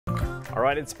All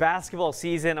right, it's basketball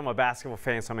season. I'm a basketball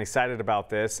fan, so I'm excited about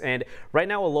this. And right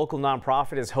now, a local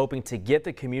nonprofit is hoping to get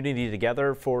the community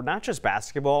together for not just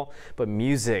basketball, but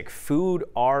music, food,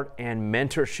 art, and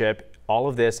mentorship. All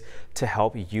of this to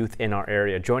help youth in our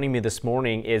area. Joining me this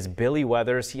morning is Billy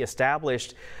Weathers. He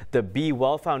established the Be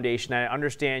Well Foundation. I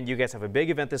understand you guys have a big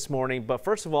event this morning, but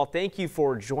first of all, thank you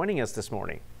for joining us this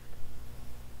morning.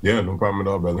 Yeah, no problem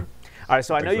at all, brother. All right,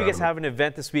 so I know you guys have an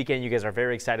event this weekend. You guys are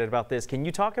very excited about this. Can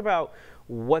you talk about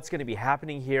what's going to be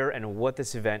happening here and what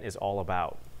this event is all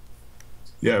about?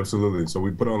 Yeah, absolutely. So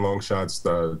we put on long shots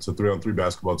to 3-on-3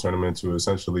 basketball tournament to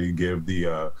essentially give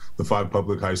the 5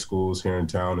 public high schools here in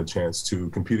town a chance to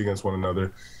compete against one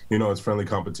another. You know, it's friendly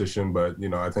competition, but you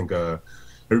know, I think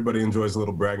everybody enjoys a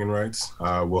little bragging rights.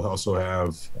 We'll also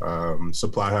have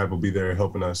Supply Hive will be there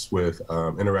helping us with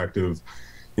interactive,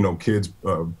 you know, kids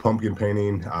pumpkin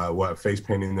painting. We'll have face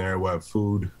painting there. We'll have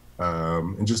food.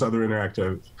 And just other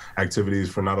interactive activities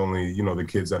for not only, you know, the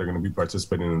kids that are going to be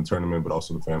participating in the tournament, but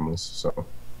also the families. So.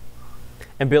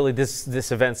 And Billy,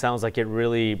 this event sounds like it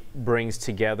really brings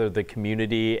together the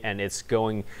community, and it's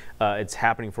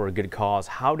happening for a good cause.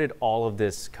 How did all of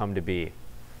this come to be?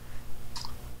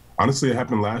 Honestly, it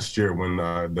happened last year when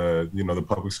the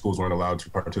public schools weren't allowed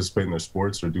to participate in their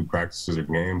sports or do practices or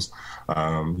games.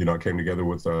 You know, I came together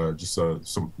with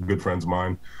some good friends of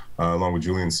mine, along with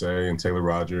Julian Say and Taylor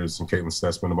Rogers and Caitlin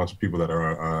Stessman, a bunch of people that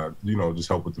are, you know, just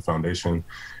help with the foundation,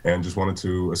 and just wanted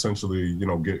to essentially, you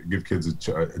know, give kids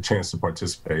a chance to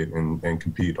participate and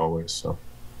compete always. So.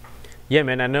 Yeah,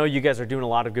 man, I know you guys are doing a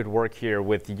lot of good work here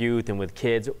with youth and with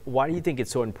kids. Why do you think it's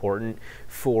so important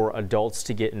for adults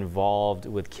to get involved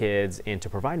with kids and to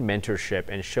provide mentorship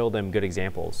and show them good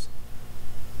examples?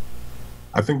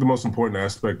 I think the most important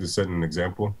aspect is setting an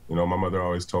example. You know, my mother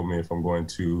always told me if I'm going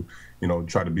to, you know,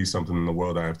 try to be something in the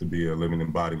world, I have to be a living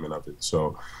embodiment of it.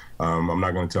 So I'm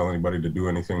not going to tell anybody to do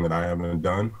anything that I haven't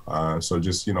done. So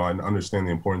just, you know, I understand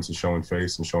the importance of showing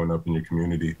face and showing up in your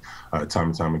community time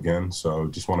and time again. So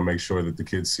just want to make sure that the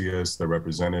kids see us, they're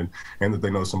represented, and that they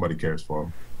know somebody cares for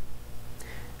them.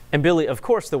 And Billy, of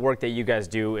course, the work that you guys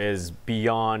do is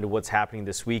beyond what's happening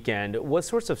this weekend. What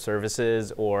sorts of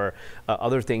services or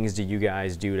other things do you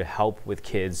guys do to help with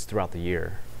kids throughout the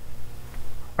year?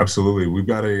 Absolutely. We've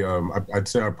got I'd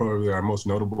say probably our most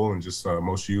notable and just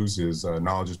most used is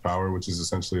Knowledge is Power, which is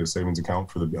essentially a savings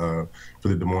account for the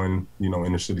Des Moines, you know,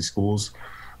 inner city schools.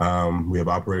 We have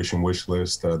Operation Wish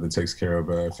List that takes care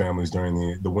of families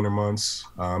during the winter months,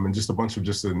 and just a bunch of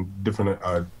different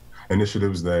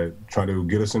initiatives that try to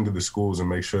get us into the schools and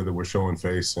make sure that we're showing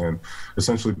face and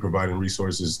essentially providing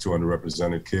resources to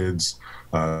underrepresented kids,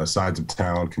 sides of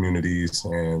town, communities,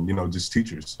 and, you know, just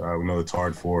teachers. We know it's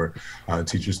hard for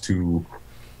teachers to,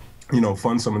 you know,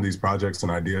 fund some of these projects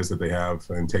and ideas that they have,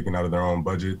 and taking out of their own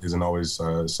budget isn't always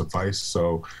suffice.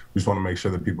 So we just want to make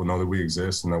sure that people know that we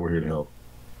exist and that we're here to help.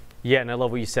 Yeah, and I love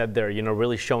what you said there, you know,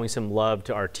 really showing some love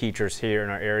to our teachers here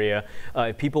in our area.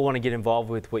 If people want to get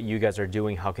involved with what you guys are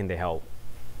doing, how can they help?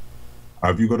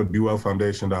 If you go to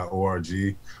bewellfoundation.org,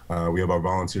 we have our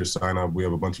volunteer sign up. We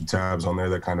have a bunch of tabs on there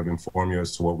that kind of inform you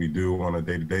as to what we do on a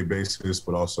day-to-day basis,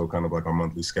 but also kind of like our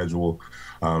monthly schedule.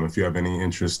 If you have any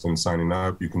interest in signing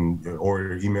up, you can,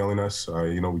 or emailing us.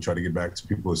 You know, we try to get back to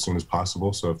people as soon as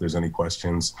possible. So if there's any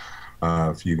questions,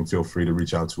 if you can feel free to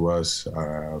reach out to us.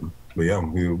 But yeah,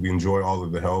 we enjoy all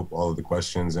of the help, all of the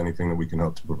questions, anything that we can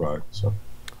help to provide. So.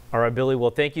 All right, Billy.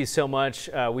 Well, thank you so much.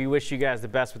 We wish you guys the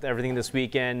best with everything this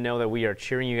weekend. Know that we are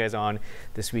cheering you guys on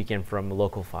this weekend from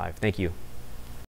Local 5. Thank you.